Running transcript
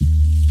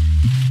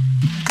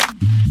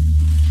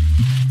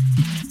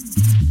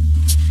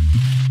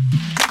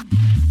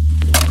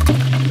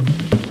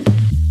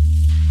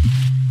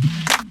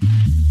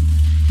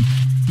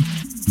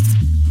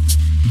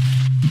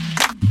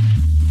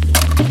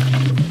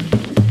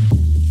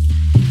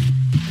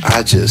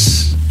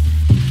just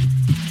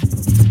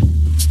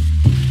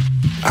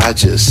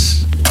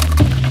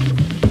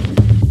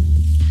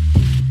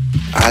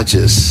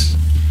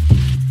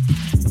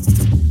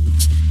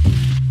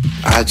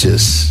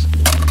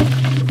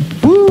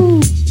woo.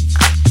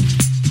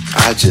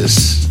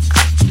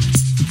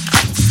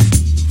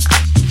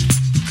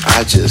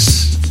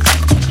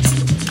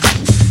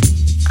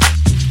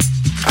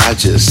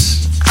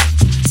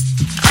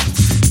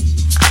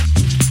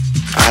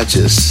 I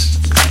just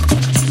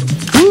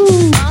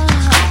woo.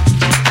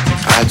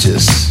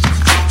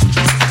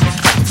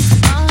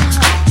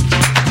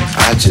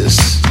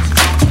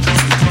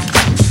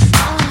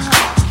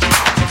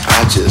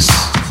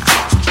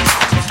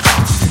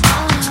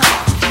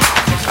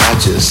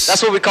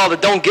 That's what we call the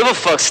don't give a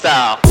fuck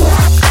style.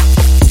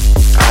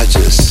 I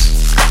just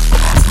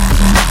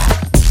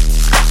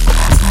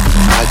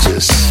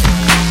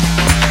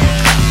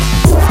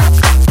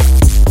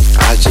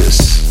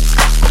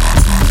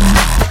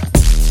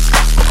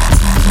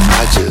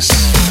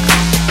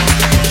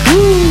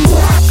woo.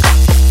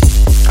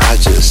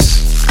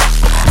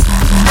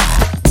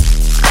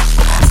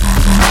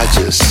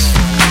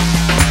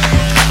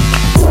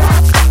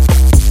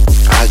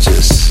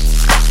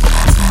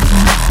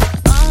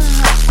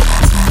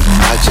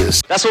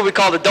 That's what we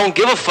call the don't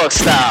give a fuck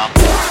style.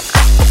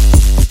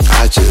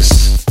 I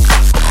just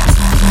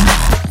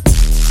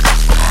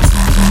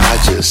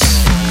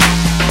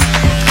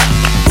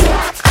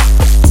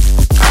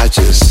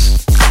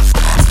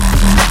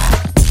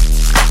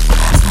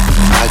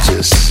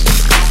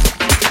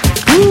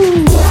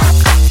woo.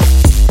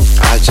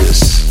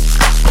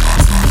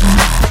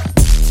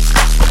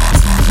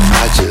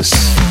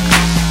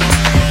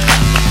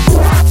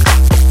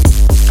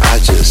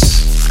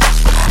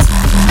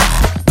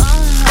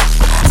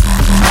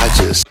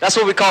 That's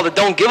what we call the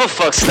don't give a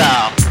fuck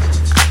style.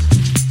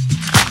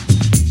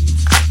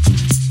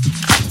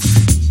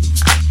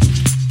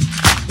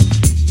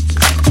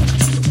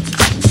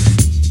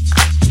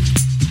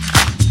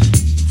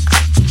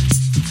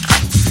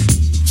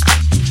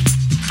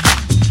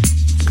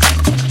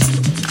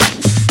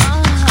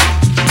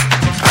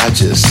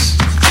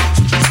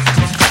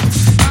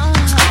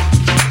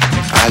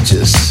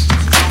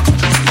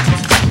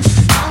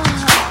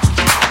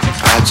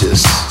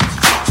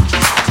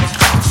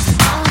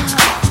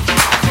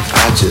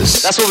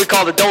 That's what we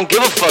call the don't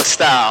give a fuck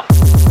style.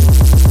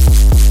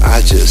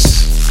 I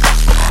just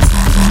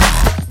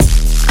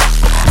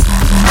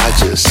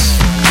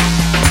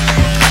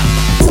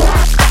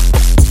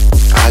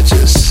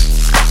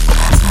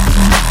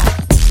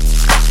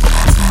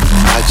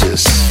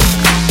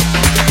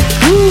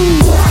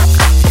woo.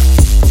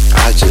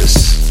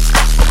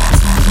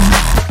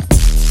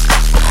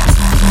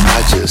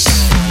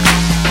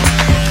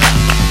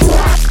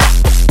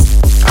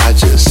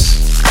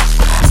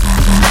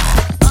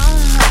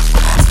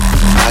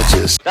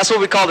 That's what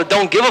we call the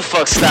don't give a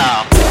fuck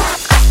style.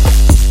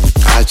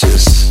 I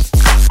just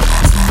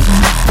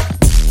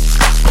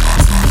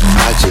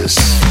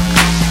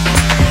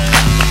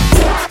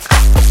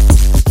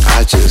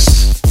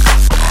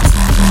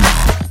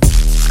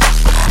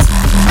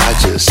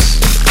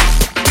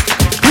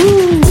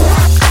woo.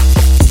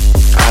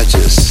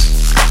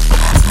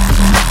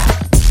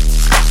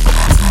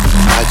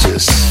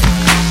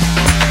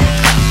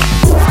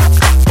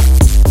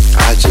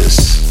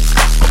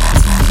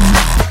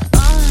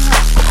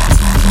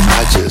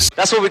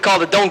 That's what we call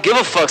the don't give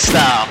a fuck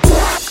style.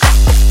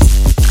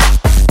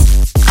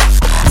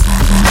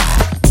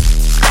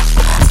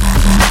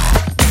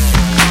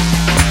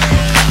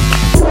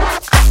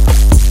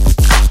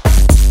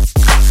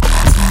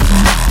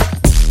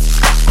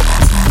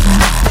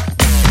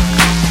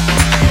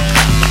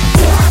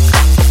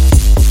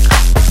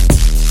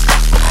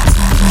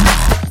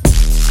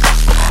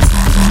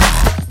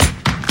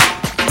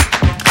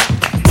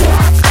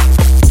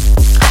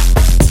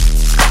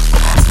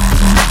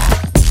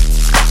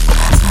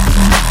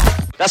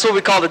 That's what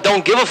we call the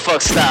don't give a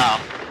fuck style.